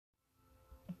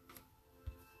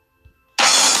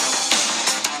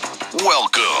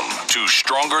Welcome to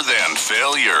Stronger Than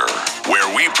Failure, where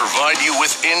we provide you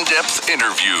with in-depth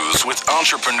interviews with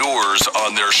entrepreneurs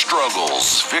on their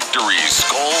struggles, victories,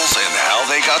 goals, and how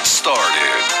they got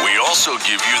started. We also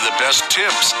give you the best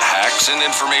tips, hacks, and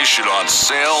information on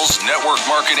sales, network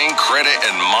marketing, credit,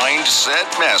 and mindset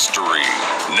mastery.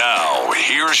 Now,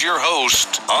 here's your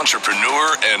host,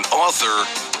 entrepreneur and author,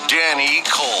 Danny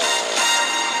Cole.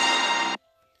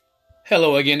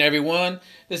 Hello again, everyone.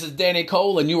 This is Danny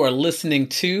Cole, and you are listening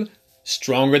to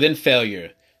Stronger Than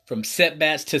Failure, From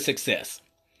Setbacks to Success.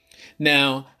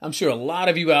 Now, I'm sure a lot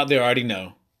of you out there already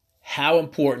know how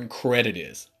important credit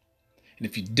is. And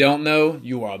if you don't know,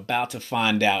 you are about to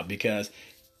find out, because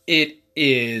it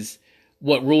is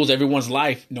what rules everyone's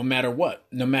life, no matter what.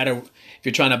 No matter if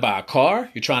you're trying to buy a car,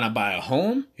 you're trying to buy a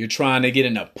home, you're trying to get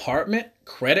an apartment,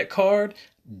 credit card,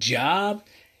 job,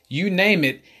 you name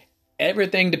it.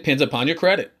 Everything depends upon your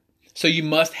credit. So you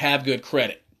must have good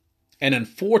credit. And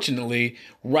unfortunately,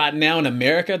 right now in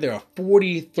America, there are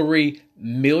 43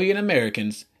 million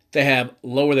Americans that have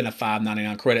lower than a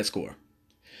 599 credit score.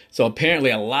 So apparently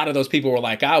a lot of those people were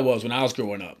like I was when I was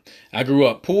growing up. I grew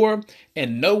up poor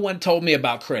and no one told me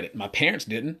about credit. My parents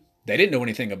didn't. They didn't know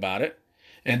anything about it.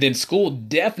 And then school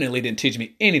definitely didn't teach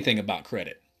me anything about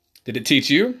credit. Did it teach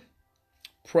you?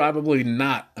 Probably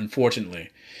not, unfortunately.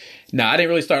 Now, I didn't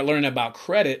really start learning about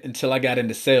credit until I got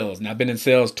into sales. And I've been in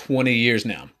sales 20 years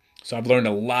now. So I've learned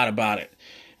a lot about it,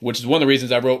 which is one of the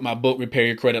reasons I wrote my book, Repair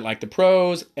Your Credit Like the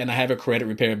Pros. And I have a credit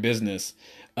repair business,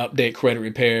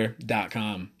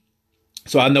 updatecreditrepair.com.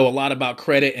 So I know a lot about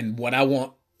credit, and what I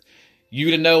want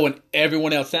you to know and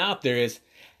everyone else out there is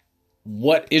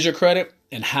what is your credit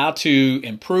and how to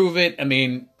improve it. I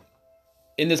mean,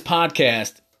 in this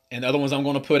podcast and the other ones I'm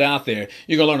going to put out there,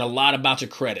 you're going to learn a lot about your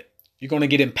credit. You're going to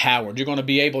get empowered. You're going to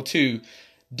be able to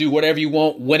do whatever you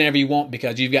want, whenever you want,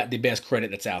 because you've got the best credit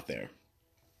that's out there.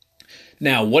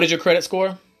 Now, what is your credit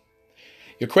score?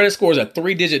 Your credit score is a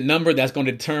 3-digit number that's going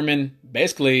to determine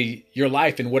basically your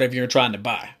life and whatever you're trying to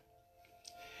buy.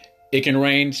 It can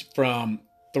range from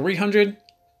 300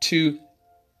 to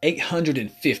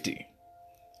 850,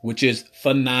 which is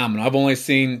phenomenal. I've only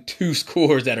seen 2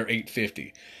 scores that are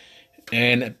 850.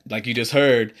 And like you just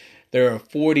heard, there are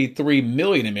 43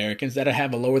 million Americans that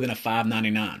have a lower than a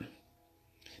 599.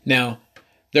 Now,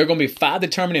 there are going to be 5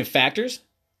 determining factors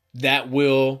that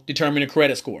will determine a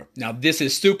credit score. Now, this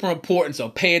is super important, so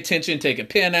pay attention, take a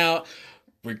pen out,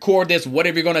 record this,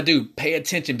 whatever you're going to do, pay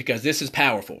attention, because this is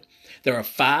powerful. There are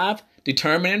 5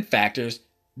 determining factors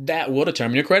that will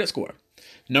determine your credit score.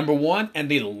 Number 1,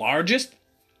 and the largest,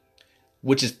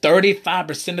 which is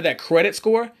 35% of that credit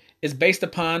score, is based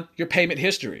upon your payment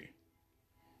history.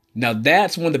 Now,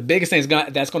 that's one of the biggest things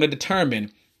that's going to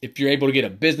determine if you're able to get a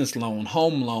business loan,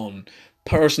 home loan,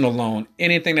 personal loan,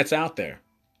 anything that's out there.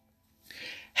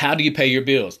 How do you pay your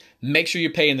bills? Make sure you're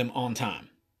paying them on time.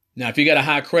 Now, if you got a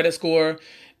high credit score,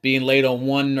 being late on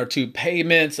 1 or 2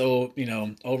 payments or,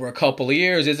 over a couple of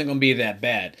years isn't going to be that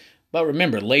bad. But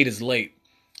remember, late is late.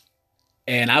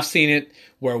 And I've seen it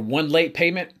where one late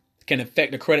payment can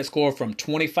affect the credit score from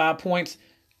 25 points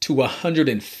to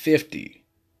 150.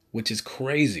 Which is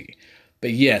crazy.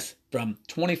 But yes, from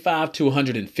 25 to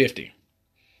 150.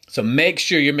 So make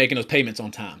sure you're making those payments on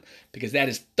time, because that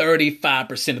is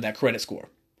 35% of that credit score.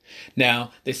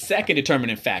 Now, the second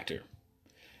determining factor,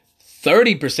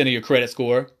 30% of your credit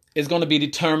score is going to be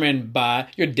determined by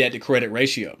your debt to credit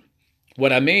ratio.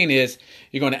 What I mean is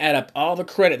you're going to add up all the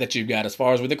credit that you've got as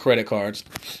far as with the credit cards.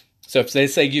 So if they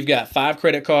say you've got 5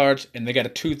 credit cards and they got a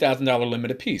 $2,000 limit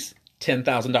apiece,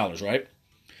 $10,000, right?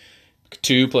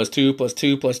 2 plus 2 plus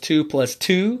 2 plus 2 plus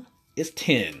 2 is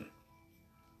 10.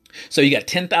 So you got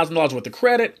 $10,000 worth of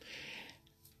credit,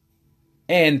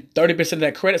 and 30% of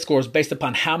that credit score is based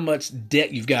upon how much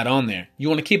debt you've got on there. You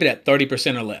want to keep it at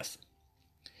 30% or less.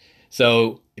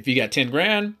 So if you got 10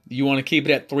 grand, you want to keep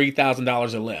it at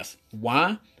 $3,000 or less.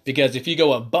 Why? Because if you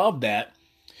go above that,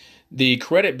 the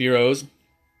credit bureaus,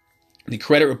 the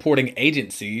credit reporting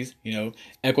agencies, Equifax,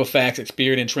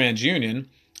 Experian, and TransUnion,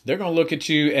 they're going to look at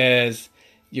you as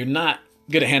you're not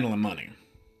good at handling money.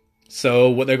 So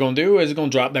what they're going to do is they're going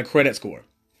to drop that credit score.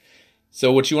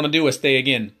 So what you want to do is stay,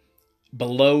 again,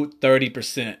 below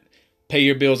 30%. Pay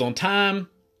your bills on time.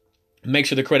 Make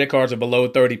sure the credit cards are below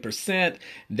 30%.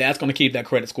 That's going to keep that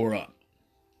credit score up.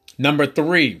 Number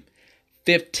 3,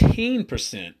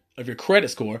 15% of your credit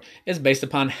score is based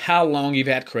upon how long you've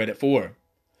had credit for.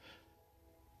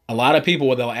 A lot of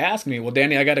people, they'll ask me, well,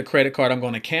 Danny, I got a credit card I'm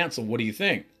going to cancel. What do you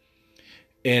think?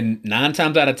 And 9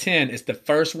 times out of 10, it's the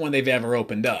first one they've ever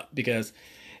opened up, because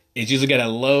it's usually got a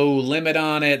low limit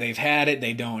on it. They've had it.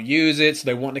 They don't use it. So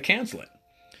they want to cancel it.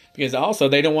 because also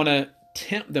they don't want to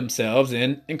tempt themselves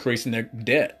in increasing their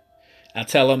debt. I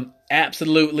tell them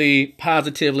absolutely,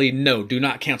 positively, no, do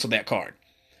not cancel that card.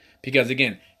 Because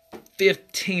again,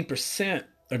 15%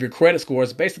 of your credit score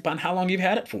is based upon how long you've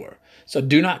had it for. So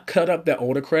do not cut up that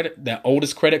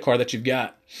oldest credit card that you've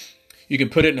got. You can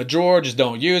put it in a drawer, just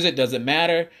don't use it, doesn't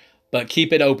matter, but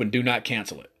keep it open, do not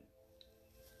cancel it.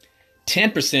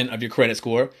 10% of your credit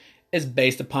score is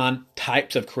based upon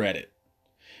types of credit.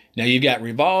 Now you've got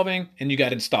revolving and you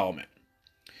got installment.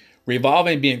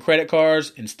 Revolving being credit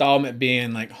cards, installment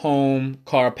being like home,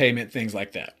 car payment, things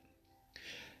like that.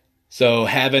 So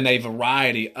having a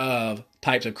variety of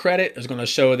types of credit is going to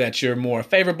show that you're more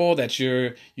favorable, that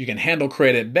you can handle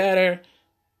credit better.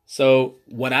 So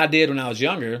what I did when I was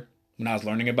younger, when I was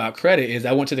learning about credit, is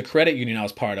I went to the credit union I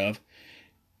was part of.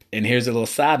 And here's a little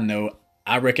side note.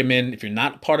 I recommend, if you're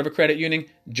not part of a credit union,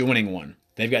 joining one.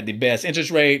 They've got the best interest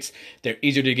rates. They're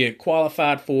easier to get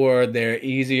qualified for. They're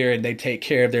easier and they take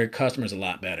care of their customers a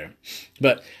lot better.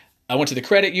 But I went to the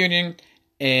credit union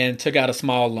and took out a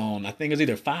small loan. I think it was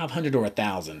either $500 or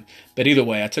 $1,000. But either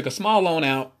way, I took a small loan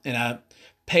out and I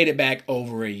paid it back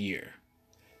over a year.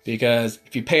 Because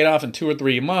if you pay it off in 2 or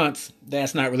 3 months,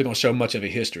 that's not really going to show much of a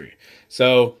history.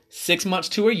 So 6 months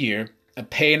to a year of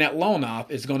paying that loan off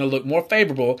is going to look more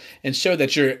favorable and show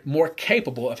that you're more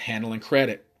capable of handling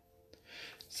credit.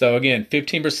 So again,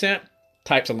 15%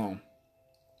 types of loan.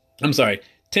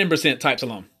 10% types of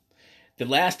loan. The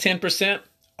last 10%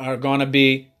 are going to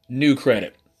be new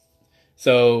credit.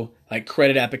 So like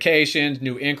credit applications,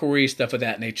 new inquiries, stuff of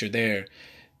that nature there.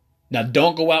 Now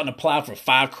don't go out and apply for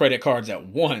 5 credit cards at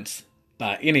once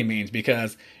by any means,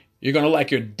 because you're going to look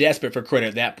like you're desperate for credit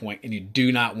at that point, and you do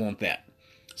not want that.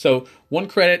 So 1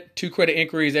 credit, 2 credit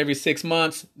inquiries every 6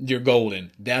 months, you're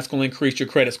golden. That's going to increase your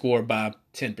credit score by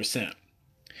 10%.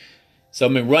 So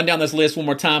I'm going to run down this list one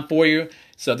more time for you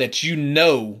so that you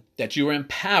know that you are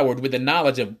empowered with the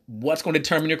knowledge of what's going to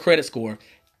determine your credit score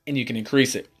and you can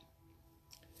increase it.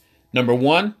 Number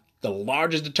 1, the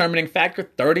largest determining factor,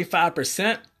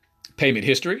 35%, payment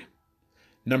history.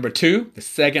 Number 2, the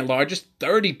second largest,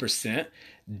 30%,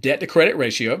 debt to credit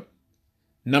ratio.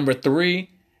 Number 3,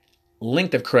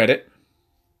 length of credit.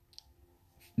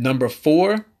 Number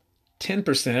 4,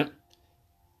 10%,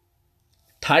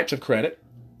 types of credit.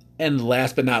 And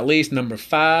last but not least, number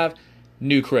 5,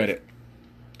 new credit.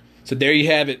 So there you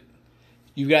have it.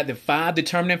 You've got the 5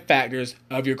 determining factors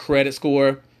of your credit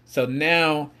score. So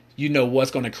now you know what's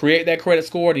going to create that credit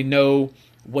score, and you know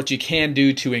what you can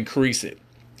do to increase it.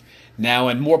 Now,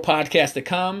 in more podcasts to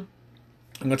come,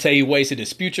 I'm going to tell you ways to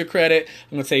dispute your credit.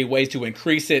 I'm going to tell you ways to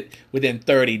increase it within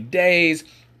 30 days.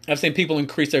 I've seen people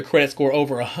increase their credit score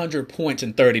over 100 points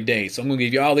in 30 days. So I'm going to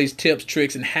give you all these tips,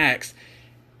 tricks, and hacks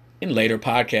in later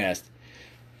podcasts.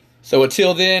 So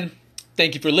until then,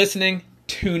 thank you for listening.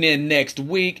 Tune in next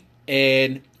week.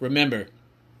 And remember,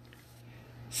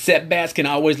 setbacks can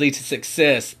always lead to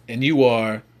success, and you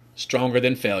are stronger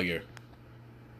than failure.